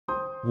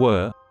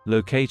WUR,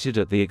 located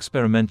at the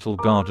experimental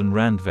garden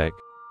Randwijk,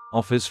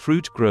 offers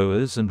fruit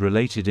growers and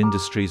related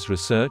industries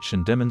research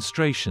and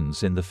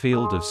demonstrations in the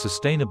field of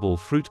sustainable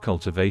fruit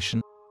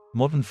cultivation,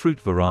 modern fruit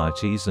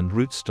varieties and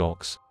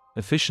rootstocks,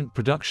 efficient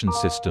production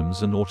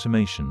systems and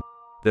automation.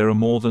 There are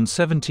more than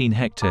 17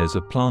 hectares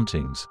of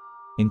plantings,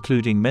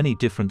 including many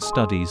different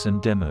studies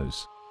and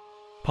demos.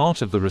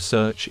 Part of the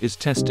research is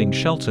testing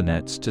shelter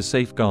nets to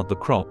safeguard the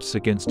crops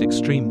against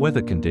extreme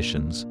weather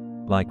conditions,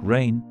 like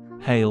rain,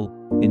 hail,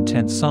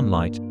 intense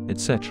sunlight,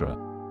 etc.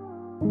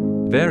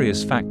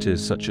 Various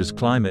factors such as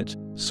climate,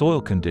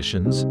 soil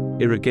conditions,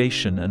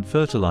 irrigation and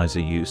fertilizer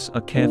use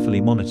are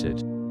carefully monitored.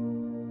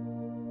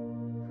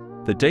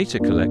 The data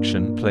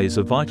collection plays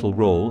a vital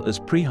role as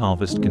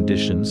pre-harvest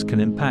conditions can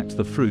impact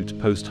the fruit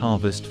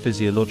post-harvest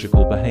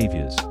physiological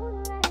behaviors.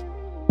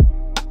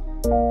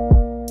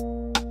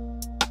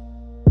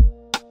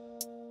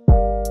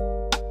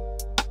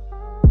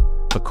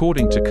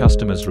 According to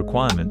customers'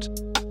 requirement,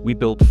 we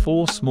built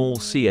 4 small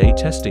CA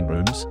testing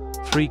rooms,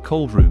 3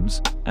 cold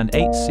rooms, and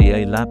 8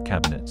 CA lab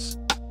cabinets.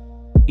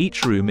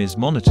 Each room is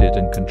monitored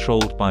and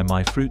controlled by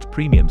My Fruit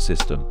Premium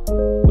system,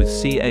 with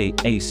CA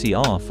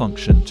ACR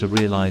function to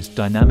realize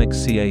dynamic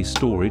CA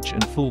storage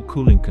and full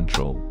cooling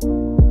control.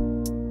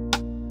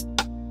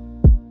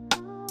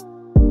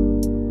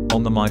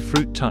 On the My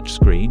Fruit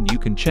touchscreen you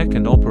can check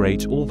and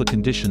operate all the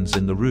conditions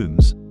in the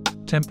rooms: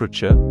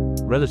 temperature,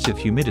 relative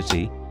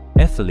humidity,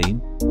 ethylene,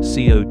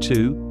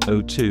 CO2,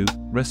 O2,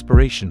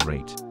 respiration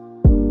rate.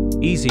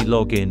 Easy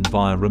login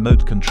via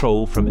remote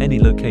control from any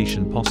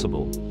location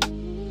possible.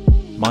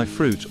 My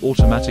Fruit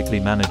automatically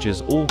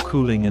manages all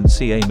cooling and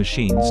CA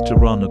machines to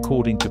run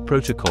according to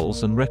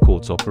protocols and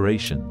records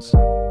operations.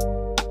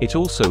 It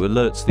also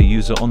alerts the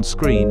user on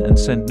screen and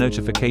sends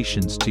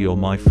notifications to your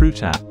My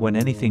Fruit app when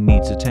anything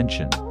needs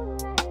attention.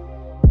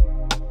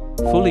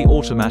 Fully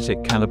automatic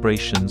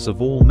calibrations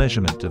of all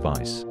measurement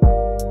device.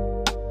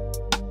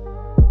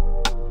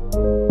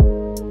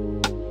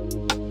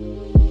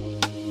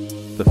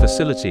 The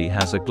facility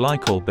has a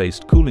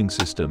glycol-based cooling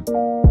system,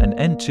 an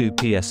N2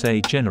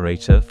 PSA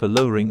generator for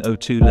lowering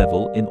O2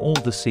 level in all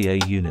the CA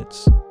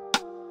units.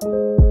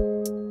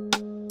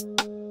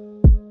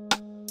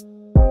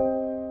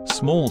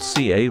 Small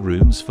CA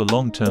rooms for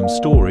long-term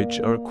storage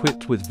are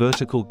equipped with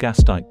vertical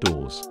gas tight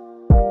doors.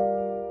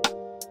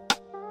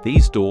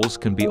 These doors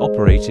can be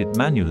operated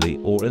manually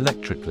or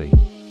electrically.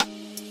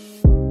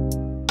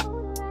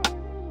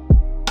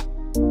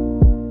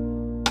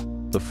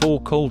 The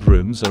 4 cold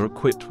rooms are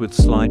equipped with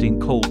sliding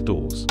cold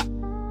doors.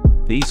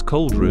 These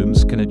cold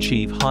rooms can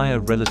achieve higher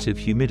relative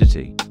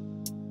humidity.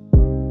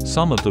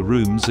 Some of the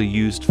rooms are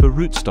used for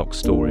rootstock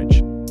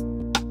storage.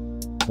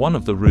 One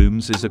of the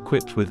rooms is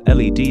equipped with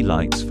LED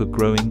lights for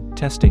growing,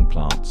 testing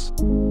plants.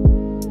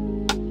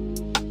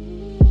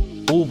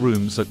 All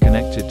rooms are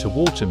connected to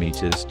water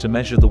meters to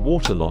measure the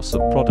water loss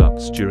of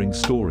products during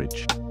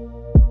storage.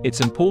 It's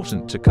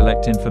important to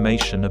collect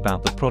information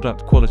about the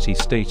product quality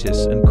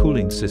status and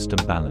cooling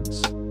system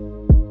balance.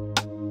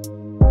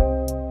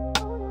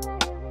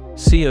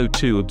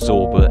 CO2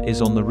 absorber is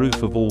on the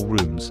roof of all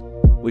rooms,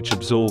 which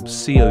absorbs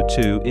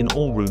CO2 in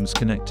all rooms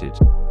connected.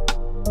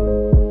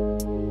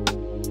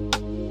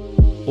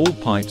 All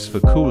pipes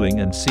for cooling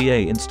and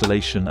CA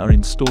installation are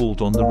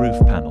installed on the roof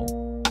panel.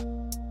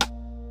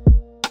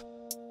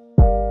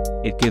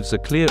 It gives a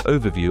clear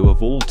overview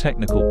of all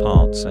technical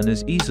parts and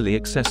is easily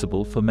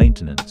accessible for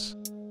maintenance.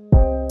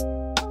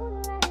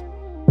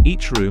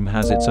 Each room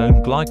has its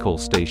own glycol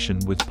station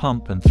with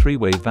pump and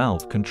 3-way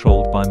valve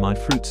controlled by My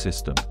Fruit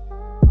system.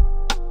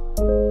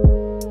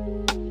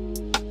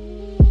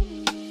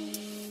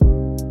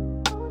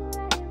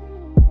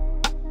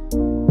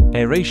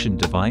 Aeration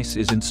device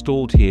is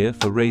installed here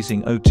for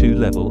raising O2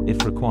 level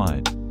if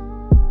required.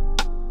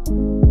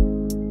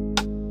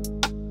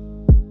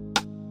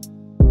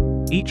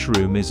 Each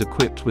room is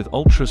equipped with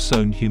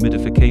ultrasonic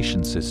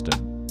humidification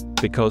system,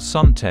 because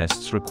some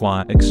tests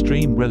require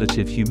extreme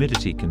relative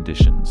humidity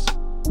conditions.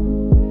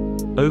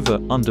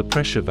 Over/under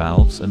pressure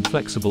valves and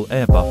flexible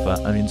air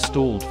buffer are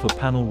installed for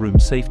panel room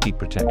safety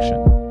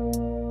protection.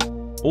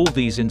 All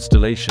these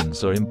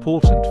installations are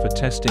important for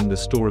testing the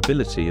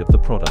storability of the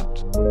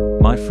product.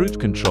 My Fruit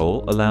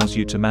Control allows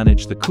you to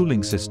manage the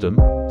cooling system,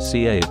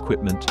 CA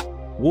equipment,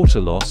 water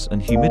loss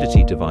and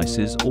humidity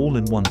devices all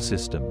in one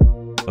system.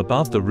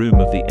 Above the room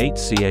of the 8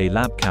 CA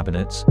lab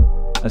cabinets,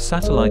 a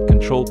satellite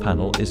control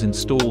panel is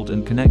installed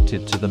and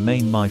connected to the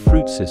main My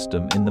Fruit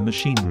system in the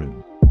machine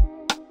room.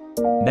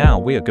 Now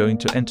we are going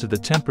to enter the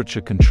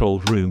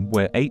temperature-controlled room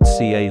where 8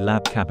 CA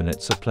lab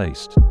cabinets are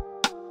placed.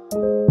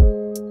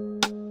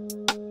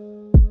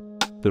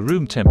 The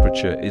room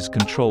temperature is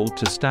controlled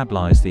to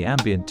stabilize the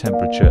ambient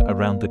temperature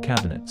around the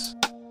cabinets.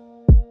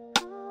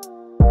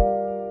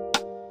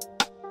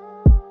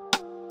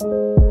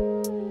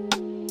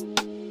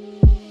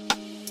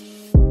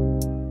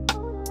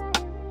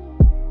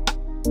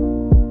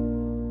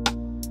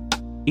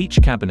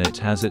 Each cabinet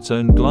has its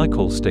own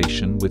glycol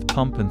station with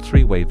pump and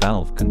 3-way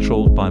valve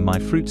controlled by My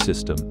Fruit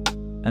system,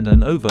 and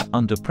an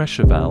over/under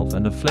pressure valve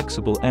and a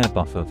flexible air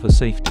buffer for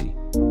safety.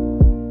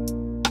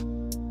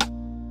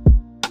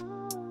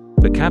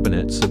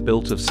 cabinets are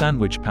built of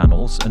sandwich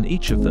panels, and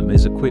each of them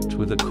is equipped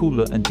with a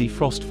cooler and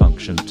defrost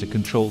function to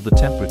control the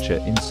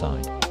temperature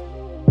inside.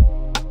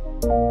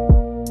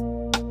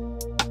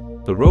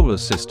 The roller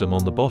system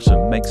on the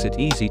bottom makes it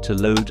easy to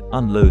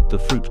load/unload the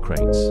fruit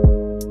crates.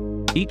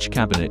 Each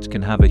cabinet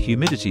can have a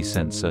humidity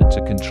sensor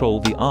to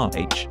control the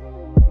RH,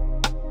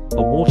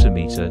 a water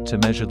meter to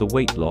measure the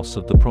weight loss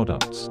of the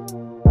products.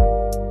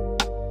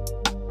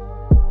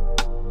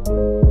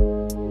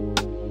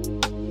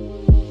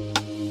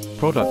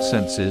 Product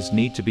sensors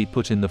need to be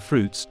put in the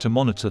fruits to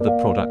monitor the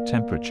product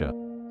temperature.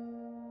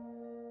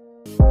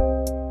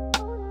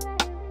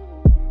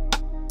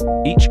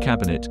 Each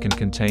cabinet can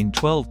contain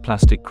 12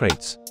 plastic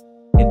crates,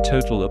 in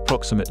total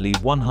approximately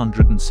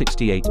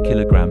 168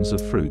 kilograms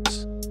of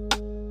fruits.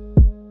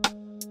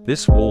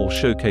 This wall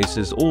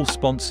showcases all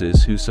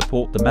sponsors who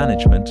support the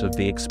management of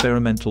the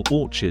experimental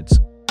orchards.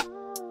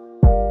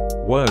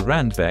 WUR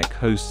Randwijk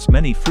hosts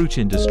many fruit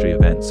industry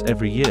events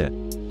every year,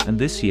 and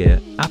this year,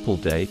 Apple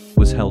Day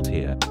was held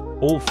here.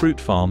 All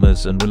fruit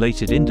farmers and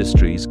related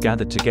industries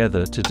gathered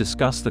together to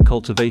discuss the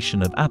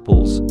cultivation of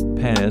apples,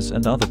 pears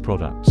and other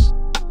products.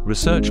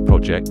 Research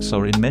projects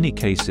are in many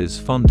cases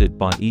funded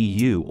by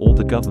EU or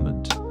the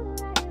government.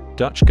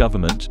 Dutch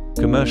government,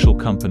 commercial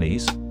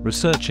companies,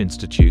 research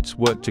institutes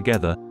work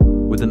together,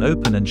 with an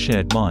open and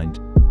shared mind,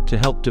 to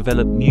help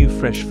develop new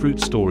fresh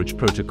fruit storage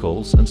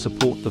protocols and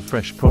support the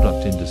fresh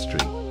product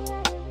industry.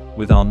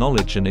 With our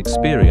knowledge and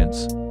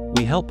experience,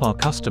 we help our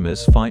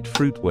customers fight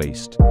fruit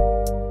waste.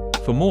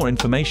 For more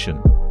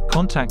information,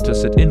 contact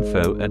us at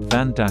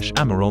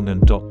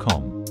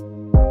info@van-amerongen.com.